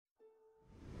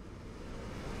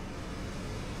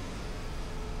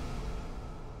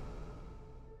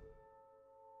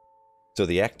So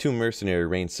the Act 2 Mercenary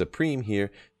reigns supreme here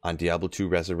on Diablo 2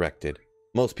 Resurrected.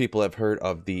 Most people have heard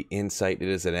of the Insight. It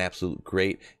is an absolute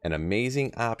great and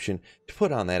amazing option to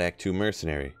put on that Act 2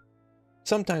 Mercenary.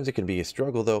 Sometimes it can be a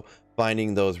struggle though,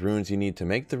 finding those runes you need to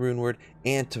make the rune word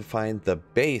and to find the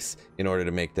base in order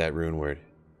to make that rune word.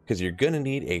 Because you're going to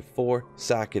need a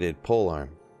 4-socketed polearm.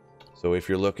 So if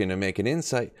you're looking to make an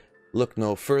Insight, look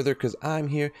no further, because I'm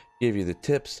here to give you the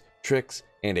tips, tricks,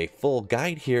 and a full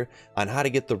guide here on how to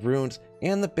get the runes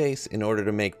and the base in order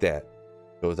to make that.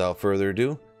 So without further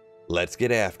ado, let's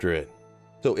get after it.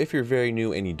 So if you're very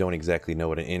new and you don't exactly know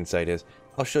what an Insight is,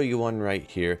 I'll show you one right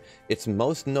here. It's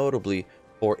most notably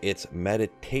for its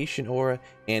meditation aura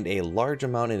and a large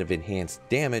amount of enhanced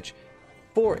damage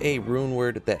for a rune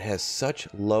word that has such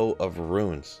low of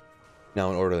runes. Now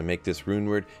in order to make this rune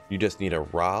word, you just need a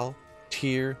Ral,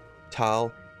 Tyr,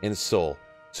 Tal, and Soul.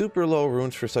 Super low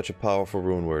runes for such a powerful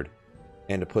rune word.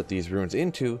 And to put these runes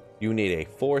into, you need a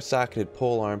 4-socketed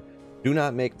polearm. Do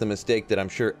not make the mistake that I'm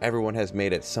sure everyone has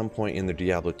made at some point in their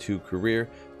Diablo 2 career.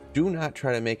 Do not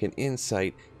try to make an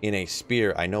Insight in a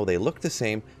spear. I know they look the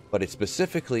same, but it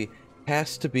specifically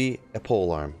has to be a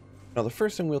polearm. Now the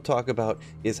first thing we'll talk about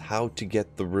is how to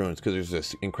get the runes, because there's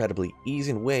this incredibly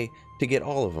easy way to get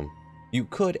all of them. You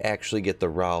could actually get the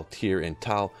Ral, Tyr, and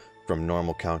Tal from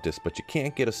normal Countess, but you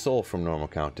can't get a Soul from normal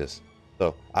Countess.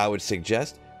 So I would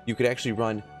suggest you could actually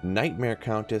run Nightmare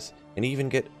Countess and even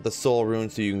get the Soul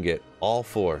runes so you can get all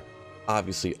 4.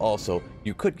 Obviously also,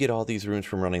 you could get all these runes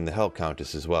from running the Hell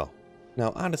Countess as well.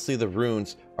 Now honestly, the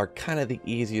runes are kind of the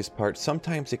easiest part.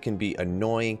 Sometimes it can be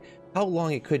annoying how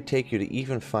long it could take you to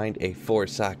even find a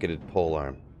 4-socketed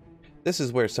polearm. This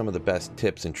is where some of the best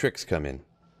tips and tricks come in.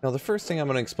 Now the first thing I'm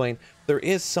going to explain, there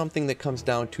is something that comes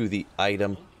down to the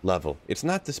item level. It's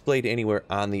not displayed anywhere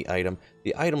on the item.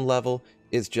 The item level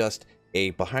is just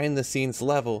a behind the scenes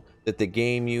level that the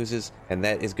game uses, and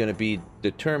that is going to be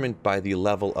determined by the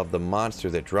level of the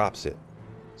monster that drops it.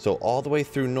 So all the way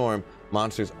through Norm,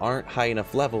 monsters aren't high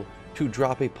enough level to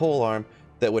drop a polearm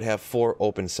that would have 4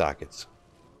 open sockets.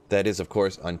 That is of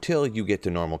course until you get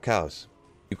to normal cows.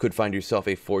 You could find yourself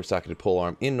a 4-socketed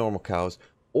polearm in normal cows,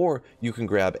 or you can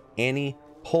grab any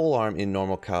polearm in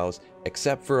normal cows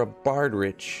except for a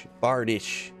bardish,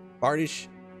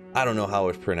 I don't know how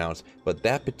it's pronounced, but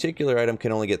that particular item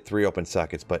can only get 3 open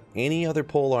sockets. But any other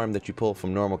polearm that you pull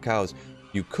from normal cows,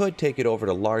 you could take it over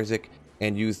to Larzik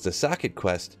and use the socket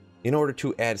quest in order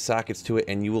to add sockets to it,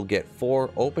 and you will get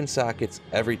 4 open sockets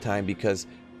every time, because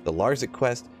the Larzik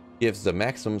quest gives the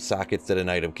maximum sockets that an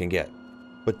item can get.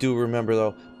 But do remember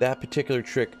though, that particular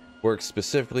trick works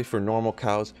specifically for normal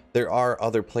cows. There are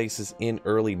other places in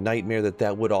early Nightmare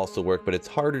that would also work, but it's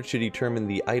harder to determine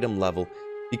the item level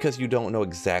because you don't know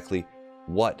exactly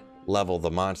what level the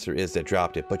monster is that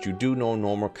dropped it. But you do know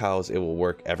normal cows, it will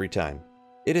work every time.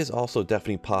 It is also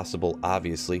definitely possible,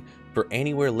 obviously, for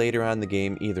anywhere later on in the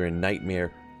game, either in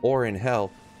Nightmare or in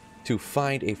Hell, to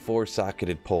find a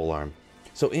 4-socketed polearm.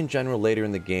 So in general, later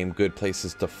in the game, good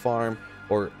places to farm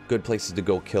or good places to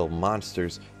go kill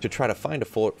monsters to try to find a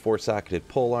 4-socketed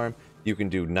polearm. You can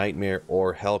do Nightmare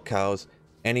or Hell Cows,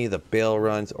 any of the Bale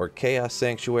runs or Chaos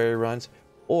Sanctuary runs,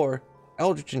 or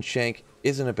Eldritch and Shank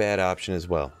isn't a bad option as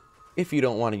well. If you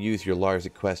don't want to use your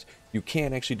Larzik quest, you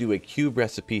can actually do a cube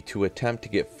recipe to attempt to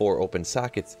get 4 open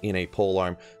sockets in a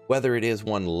polearm, whether it is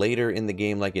one later in the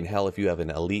game like in Hell if you have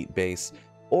an elite base,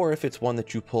 or if it's one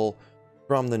that you pull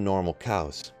from the normal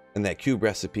cows. And that cube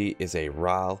recipe is a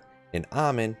Ral, an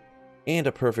Amen, and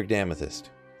a perfect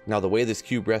amethyst. Now the way this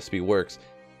cube recipe works,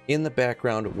 in the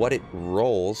background what it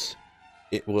rolls,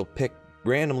 it will pick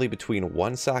randomly between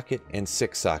 1 socket and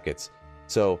 6 sockets.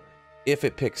 So if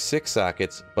it picks 6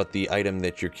 sockets, but the item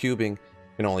that you're cubing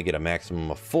can only get a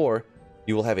maximum of 4,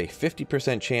 you will have a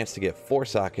 50% chance to get 4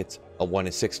 sockets, a 1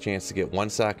 in 6 chance to get 1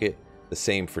 socket, the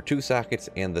same for 2 sockets,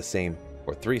 and the same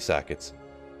for 3 sockets.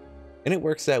 And it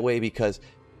works that way because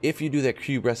if you do that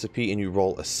cube recipe and you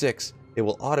roll a 6, it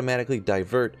will automatically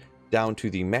divert down to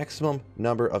the maximum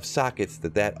number of sockets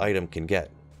that that item can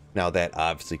get. Now that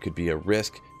obviously could be a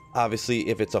risk. Obviously,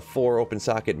 if it's a 4 open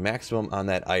socket maximum on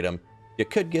that item, you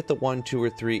could get the 1, 2,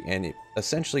 or 3, and it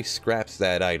essentially scraps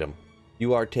that item.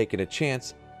 You are taking a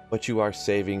chance, but you are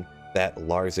saving that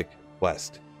Larzik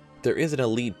quest. There is an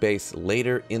elite base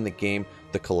later in the game,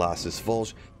 the Colossus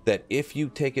Vulge, that if you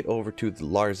take it over to the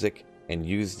Larzik and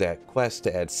use that quest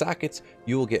to add sockets,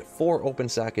 you will get 4 open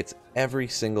sockets every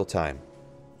single time.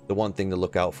 The one thing to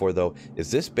look out for though is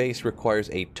this base requires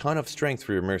a ton of strength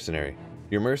for your mercenary.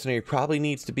 Your mercenary probably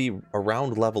needs to be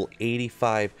around level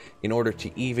 85 in order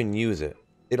to even use it.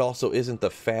 It also isn't the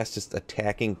fastest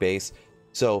attacking base,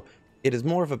 so It is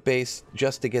more of a base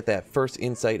just to get that first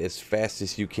insight as fast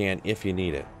as you can if you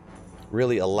need it.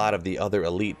 Really, a lot of the other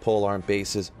elite polearm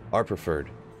bases are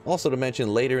preferred. Also to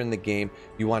mention, later in the game,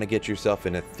 you want to get yourself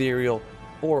an ethereal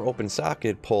or open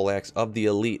socket poleaxe of the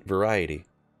elite variety.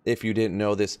 If you didn't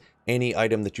know this, any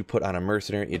item that you put on a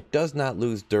mercenary, it does not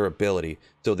lose durability,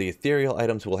 so the ethereal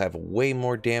items will have way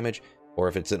more damage, or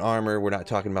if it's an armor, we're not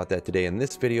talking about that today in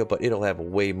this video, but it'll have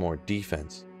way more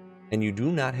defense. And you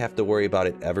do not have to worry about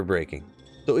it ever breaking.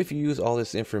 So if you use all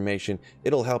this information,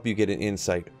 it'll help you get an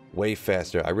insight way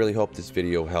faster. I really hope this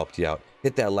video helped you out.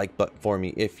 Hit that like button for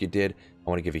me if you did. I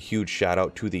want to give a huge shout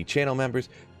out to the channel members.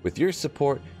 With your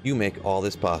support, you make all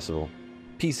this possible.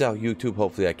 Peace out, YouTube.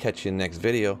 Hopefully I catch you in the next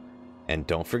video. And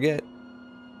don't forget,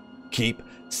 keep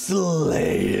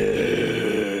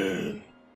slaying.